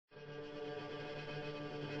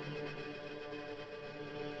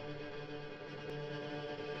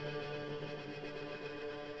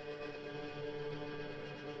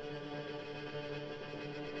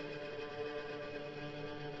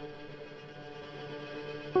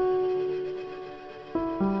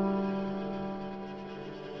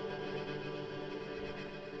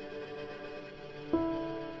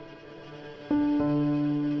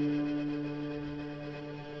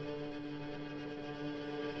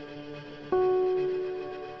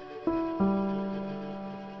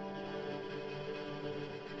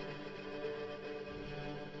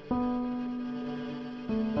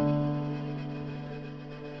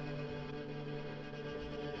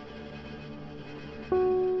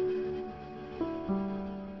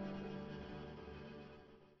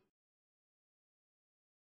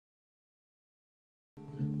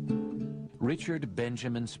Richard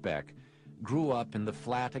Benjamin Speck grew up in the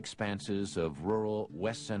flat expanses of rural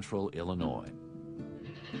west-central Illinois.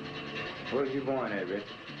 Where was you born at, Richard?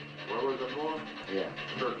 Where was I born? Yeah.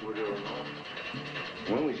 Kirkwood, Illinois.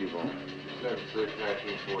 When was you born? December 6,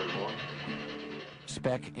 1941.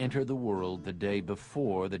 Speck entered the world the day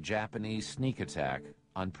before the Japanese sneak attack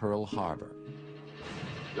on Pearl Harbor.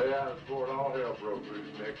 Day out of court, all hell broke loose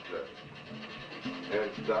next day.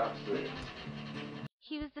 And stop sick.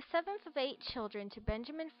 He was the seventh of 8 children to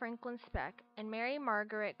Benjamin Franklin Speck and Mary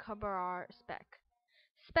Margaret Cabral Speck.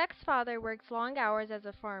 Speck's father worked long hours as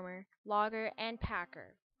a farmer, logger, and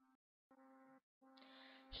packer.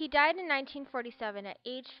 He died in 1947 at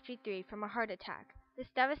age 53 from a heart attack. This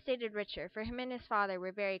devastated Richard, for him and his father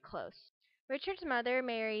were very close. Richard's mother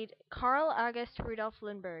married Carl August Rudolph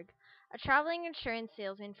Lindbergh, a traveling insurance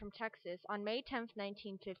salesman from Texas, on May 10,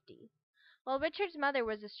 1950. While Richard's mother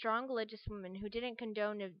was a strong religious woman who didn't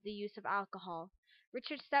condone the use of alcohol,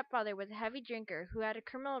 Richard's stepfather was a heavy drinker who had a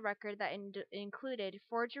criminal record that included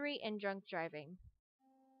forgery and drunk driving.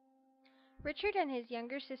 Richard and his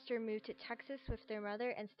younger sister moved to Texas with their mother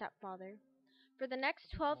and stepfather. For the next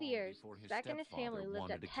 12 years, Speck and his family lived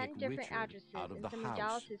at 10 different addresses in some of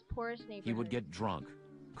Dallas's poorest neighborhoods. He would get drunk,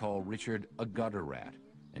 call Richard a gutter rat,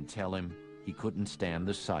 and tell him he couldn't stand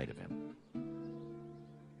the sight of him.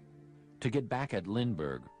 To get back at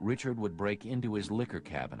Lindbergh, Richard would break into his liquor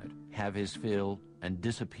cabinet, have his fill, and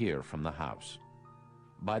disappear from the house.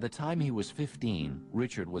 By the time he was 15,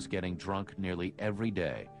 Richard was getting drunk nearly every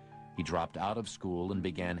day. He dropped out of school and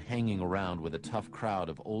began hanging around with a tough crowd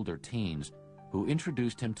of older teens who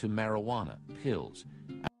introduced him to marijuana, pills.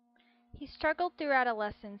 He struggled through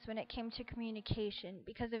adolescence when it came to communication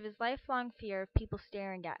because of his lifelong fear of people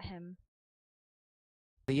staring at him.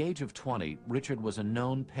 At the age of 20, Richard was a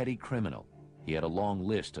known petty criminal. He had a long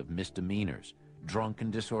list of misdemeanors, drunk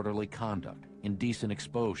and disorderly conduct, indecent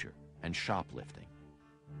exposure, and shoplifting.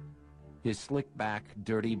 His slick-back,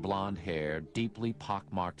 dirty blonde hair, deeply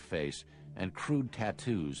pockmarked face, and crude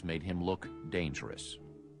tattoos made him look dangerous.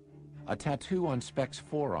 A tattoo on Speck's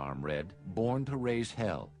forearm read, "Born to raise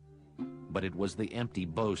hell," but it was the empty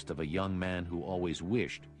boast of a young man who always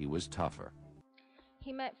wished he was tougher.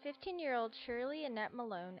 He met 15-year-old Shirley Annette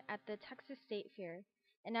Malone at the Texas State Fair,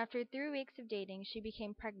 and after 3 weeks of dating, she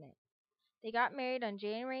became pregnant. They got married on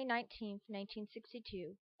January 19,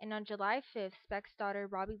 1962, and on July 5th, Speck's daughter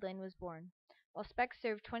Robbie Lynn was born, while Speck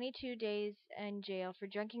served 22 days in jail for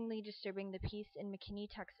drunkenly disturbing the peace in McKinney,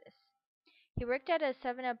 Texas. He worked at a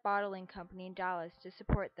 7-Up bottling company in Dallas to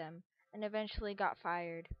support them, and eventually got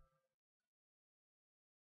fired.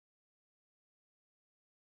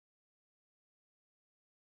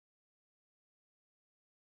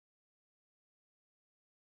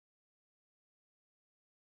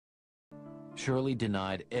 Shirley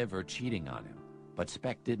denied ever cheating on him, but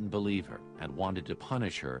Speck didn't believe her and wanted to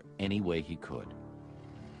punish her any way he could.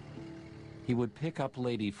 He would pick up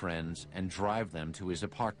lady friends and drive them to his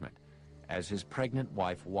apartment. As his pregnant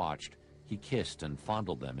wife watched, he kissed and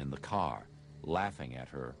fondled them in the car, laughing at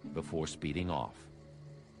her before speeding off.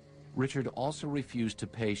 Richard also refused to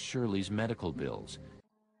pay Shirley's medical bills.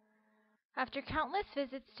 After countless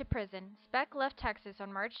visits to prison, Speck left Texas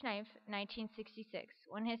on March 9, 1966,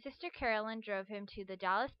 when his sister Carolyn drove him to the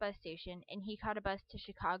Dallas bus station and he caught a bus to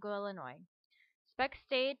Chicago, Illinois. Speck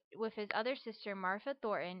stayed with his other sister Martha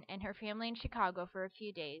Thornton and her family in Chicago for a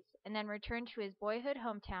few days, and then returned to his boyhood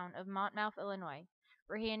hometown of Monmouth, Illinois,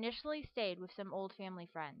 where he initially stayed with some old family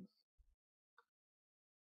friends.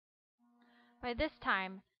 By this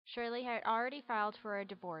time, Shirley had already filed for a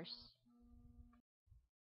divorce.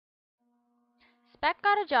 Speck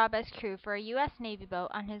got a job as crew for a U.S. Navy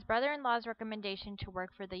boat on his brother-in-law's recommendation to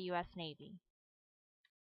work for the U.S. Navy.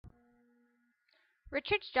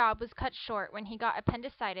 Richard's job was cut short when he got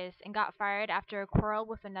appendicitis and got fired after a quarrel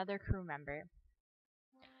with another crew member.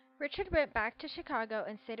 Richard went back to Chicago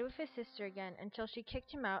and stayed with his sister again until she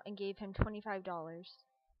kicked him out and gave him $25.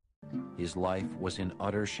 His life was in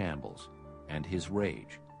utter shambles, and his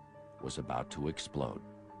rage was about to explode.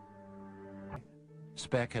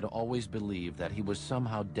 Speck had always believed that he was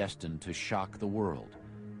somehow destined to shock the world.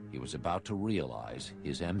 He was about to realize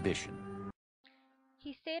his ambition.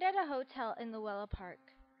 He stayed at a hotel in Luella Park.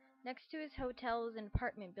 Next to his hotel was an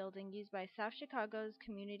apartment building used by South Chicago's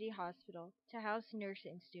Community Hospital to house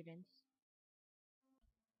nursing students.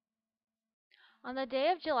 On the day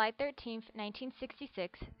of July 13,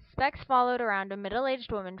 1966, Speck followed around a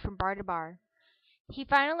middle-aged woman from bar to bar. He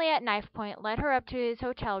finally, at knife point, led her up to his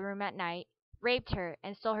hotel room at night, raped her,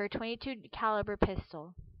 and stole her .22 caliber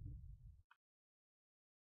pistol.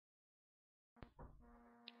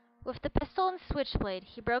 With the pistol and switchblade,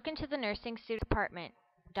 he broke into the nursing student apartment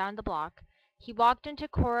down the block. He walked into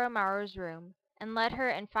Cora Mauer's room and led her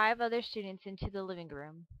and 5 other students into the living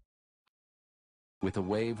room. With a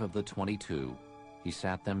wave of the .22, he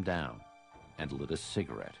sat them down and lit a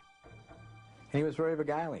cigarette. And he was very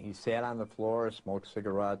beguiling. He sat on the floor, smoked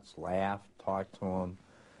cigarettes, laughed, talked to him,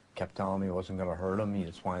 kept telling me he wasn't going to hurt him. He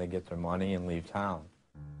just wanted to get their money and leave town.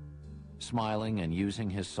 Smiling and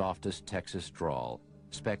using his softest Texas drawl,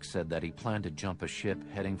 Speck said that he planned to jump a ship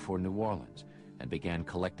heading for New Orleans and began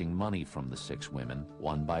collecting money from the 6 women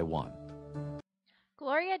one by one.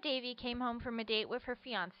 Gloria Davy came home from a date with her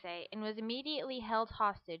fiancé and was immediately held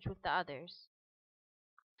hostage with the others.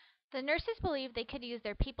 The nurses believed they could use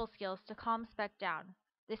their people skills to calm Speck down.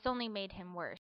 This only made him worse.